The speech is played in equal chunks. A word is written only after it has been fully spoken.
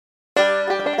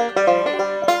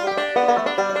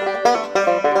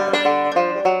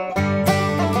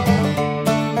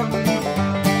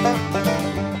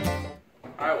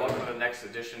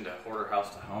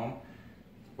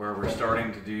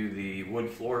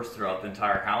floors throughout the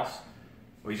entire house.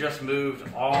 We just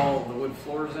moved all the wood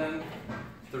floors in,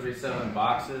 37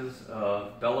 boxes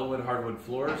of Bellawood hardwood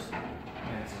floors,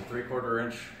 and it's a 3/4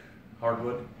 inch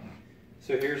hardwood.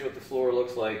 So here's what the floor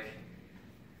looks like.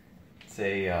 It's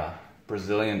a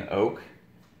Brazilian Oak,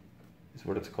 is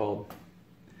what it's called.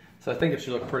 So I think it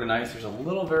should look pretty nice. There's a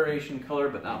little variation in color,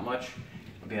 but not much.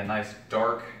 It'll be a nice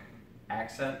dark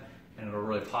accent, and it'll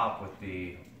really pop with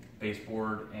the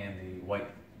baseboard and the white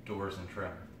doors and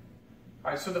trim.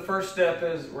 All right, so the first step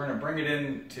is we're gonna bring it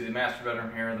into the master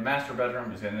bedroom here. The master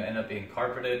bedroom is gonna end up being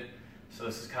carpeted. So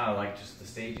this is kind of like just the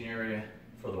staging area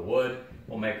for the wood.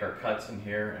 We'll make our cuts in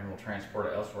here and we'll transport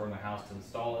it elsewhere in the house to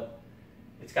install it.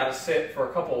 It's gotta sit for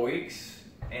a couple of weeks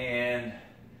and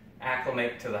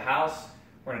acclimate to the house.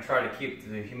 We're gonna try to keep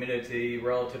the humidity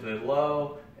relatively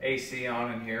low, AC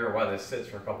on in here while this sits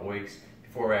for a couple of weeks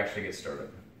before we actually get started.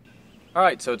 All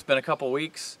right, so it's been a couple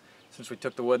weeks since we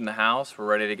took the wood in the house. We're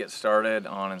ready to get started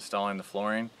on installing the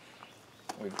flooring.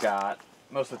 We've got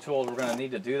most of the tools we're going to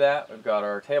need to do that. We've got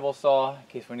our table saw in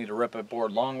case we need to rip a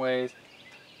board long ways.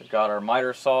 We've got our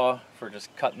miter saw for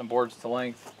just cutting the boards to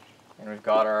length. And we've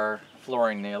got our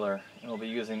flooring nailer. And we'll be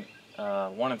using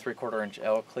 1 3/4 inch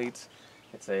L cleats.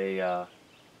 It's a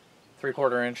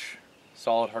 3/4 inch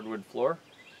solid hardwood floor.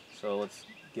 So let's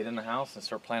get in the house and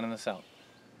start planning this out.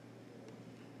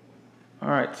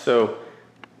 Alright, so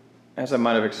as I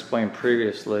might have explained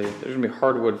previously, there's going to be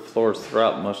hardwood floors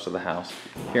throughout most of the house.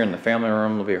 Here in the family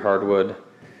room will be hardwood.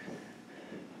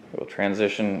 We'll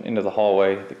transition into the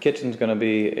hallway. The kitchen's going to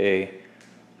be a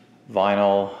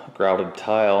vinyl grouted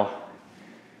tile.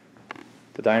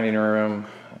 The dining room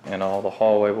and all the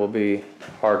hallway will be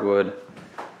hardwood.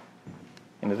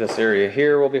 Into this area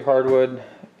here will be hardwood.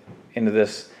 Into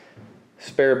this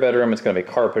spare bedroom it's going to be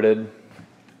carpeted.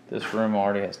 This room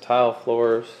already has tile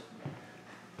floors.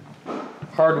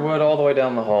 Hardwood all the way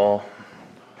down the hall.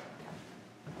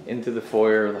 Into the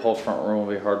foyer, the whole front room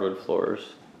will be hardwood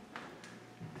floors.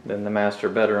 Then the master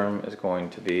bedroom is going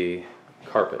to be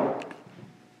carpet.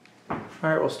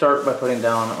 Alright, we'll start by putting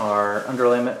down our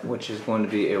underlayment, which is going to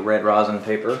be a red rosin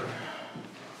paper.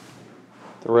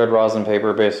 The red rosin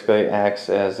paper basically acts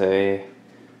as a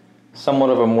somewhat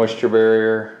of a moisture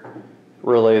barrier.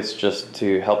 Really, it's just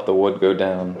to help the wood go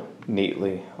down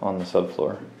neatly on the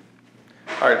subfloor.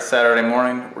 Alright, it's Saturday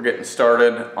morning. We're getting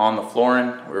started on the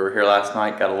flooring. We were here last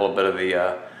night, got a little bit of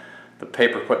the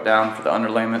paper put down for the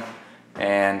underlayment,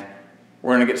 and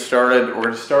we're going to get started. We're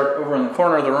going to start over in the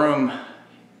corner of the room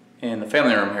in the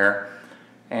family room here,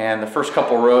 and the first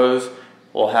couple rows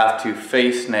we'll have to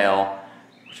face nail,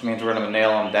 which means we're going to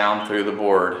nail them down through the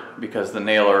board because the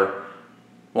nailer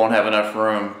won't have enough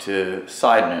room to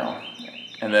side nail.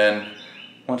 And then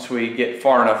once we get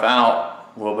far enough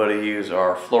out, we'll be able to use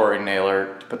our flooring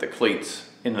nailer to put the cleats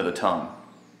into the tongue.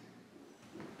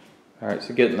 Alright,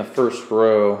 so getting the first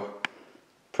row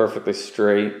perfectly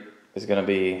straight is going to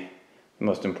be the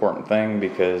most important thing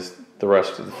because the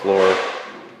rest of the floor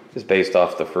is based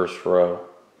off the first row.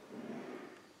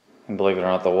 And believe it or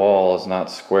not, the wall is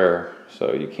not square,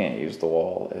 so you can't use the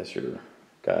wall as your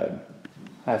guide.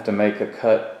 I have to make a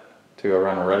cut to go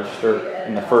around a register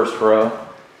in the first row.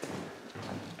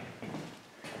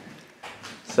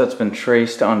 So that's been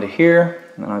traced onto here,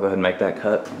 and then I'll go ahead and make that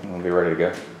cut, and we'll be ready to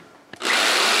go.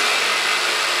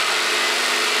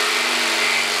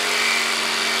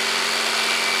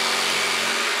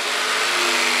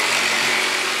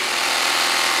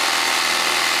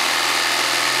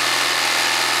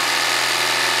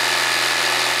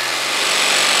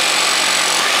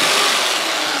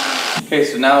 Okay,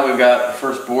 so now that we've got the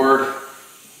first board,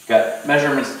 we've got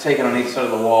measurements taken on each side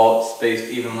of the wall, it's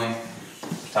spaced evenly.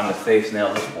 It's time to face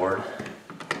nail this board.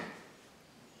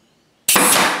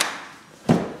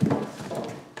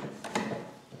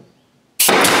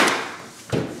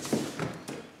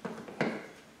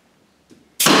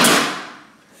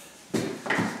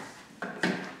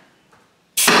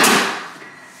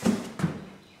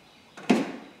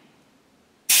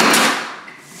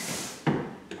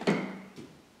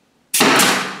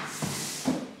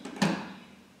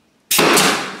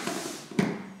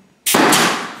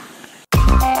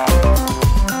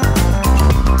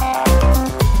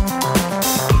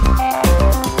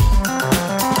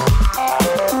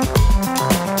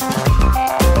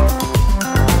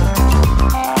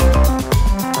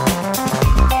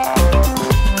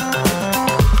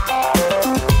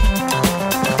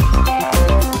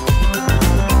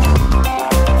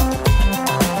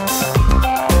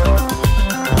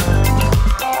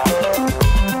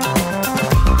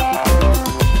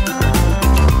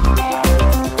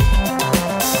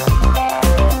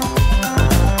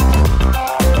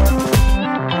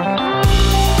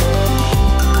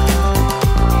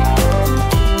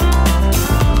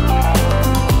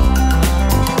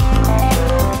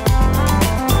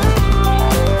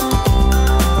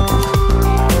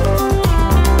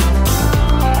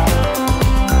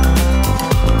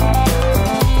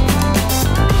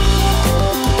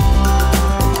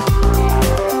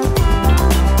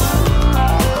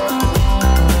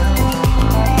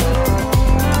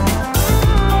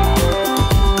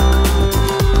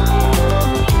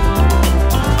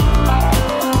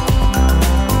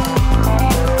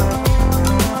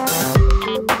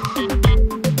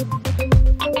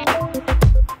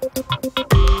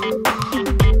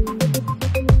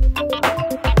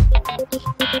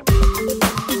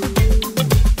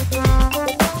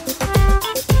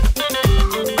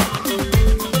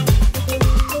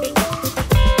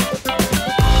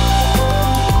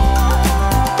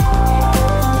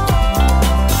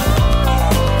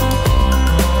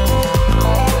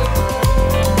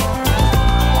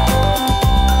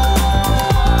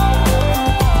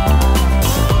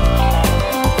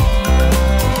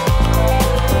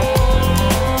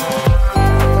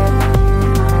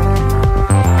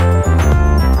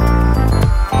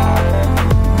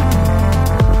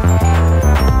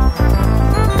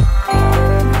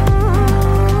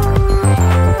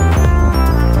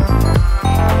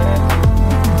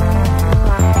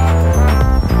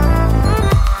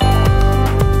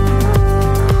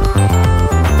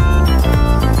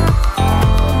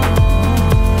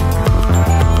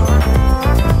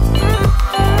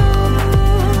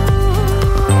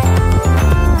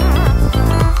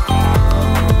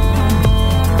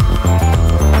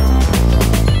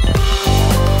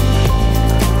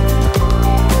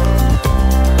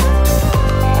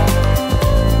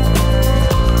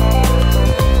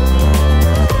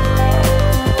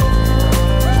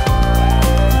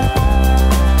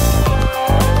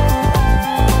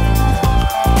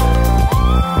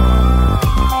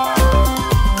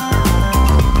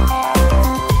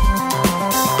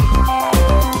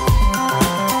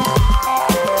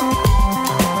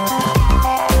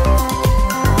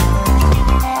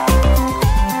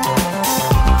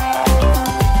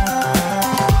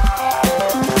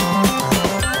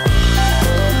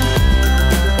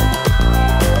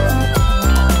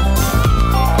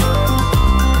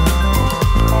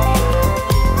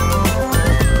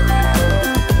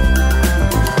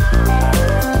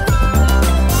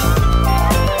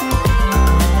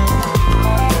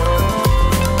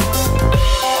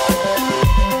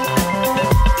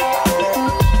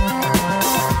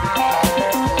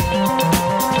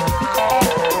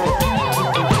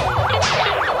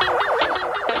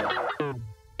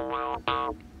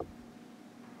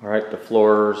 The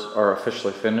floors are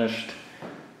officially finished.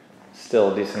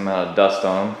 Still a decent amount of dust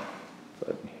on them,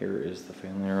 but here is the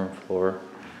family room floor,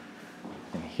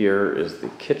 and here is the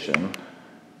kitchen.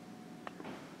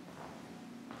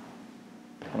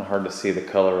 Kind of hard to see the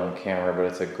color on camera, but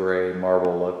it's a gray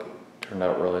marble look. Turned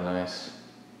out really nice.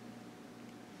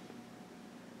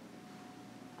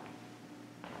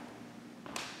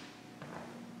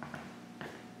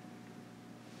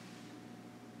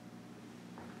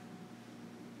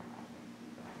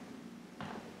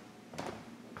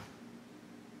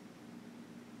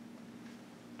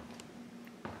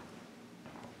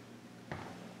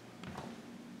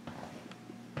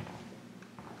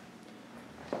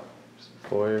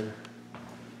 Foyer,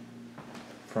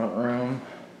 front room,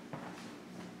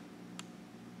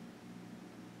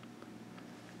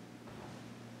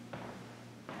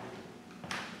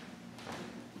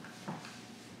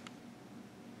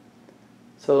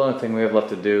 so the only thing we have left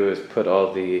to do is put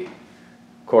all the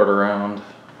cord around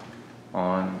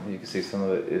on. You can see some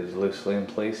of it is loosely in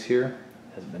place here,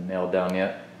 hasn't been nailed down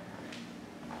yet.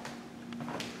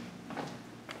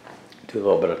 Do a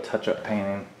little bit of touch-up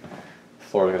painting.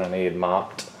 Floor is going to need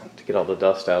mopped to get all the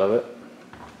dust out of it.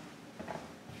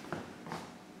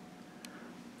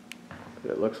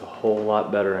 But it looks a whole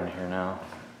lot better in here now.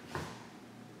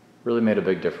 Really made a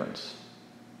big difference.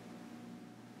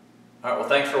 Alright, well,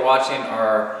 thanks for watching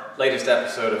our latest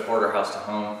episode of Hoarder House to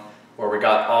Home, where we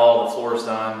got all the floors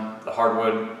done, the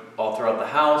hardwood all throughout the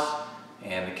house,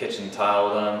 and the kitchen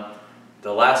tile done.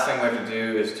 The last thing we have to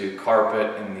do is do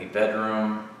carpet in the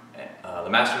bedroom, the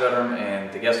master bedroom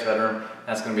and the guest bedroom.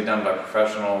 That's going to be done by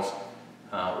professionals.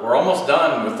 We're almost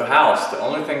done with the house. The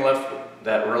only thing left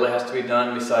that really has to be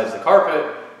done besides the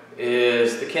carpet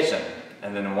is the kitchen.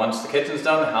 And then once the kitchen's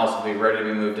done, the house will be ready to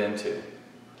be moved into.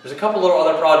 There's a couple little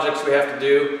other projects we have to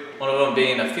do. One of them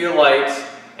being a few lights,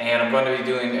 and I'm going to be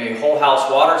doing a whole house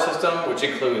water system, which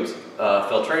includes a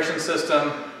filtration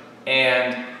system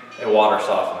and a water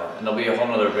softener. And there'll be a whole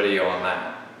nother video on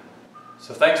that.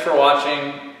 So thanks for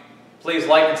watching. Please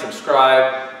like and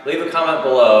subscribe, leave a comment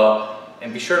below,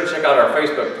 and be sure to check out our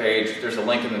Facebook page. There's a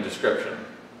link in the description.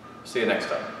 See you next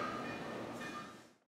time.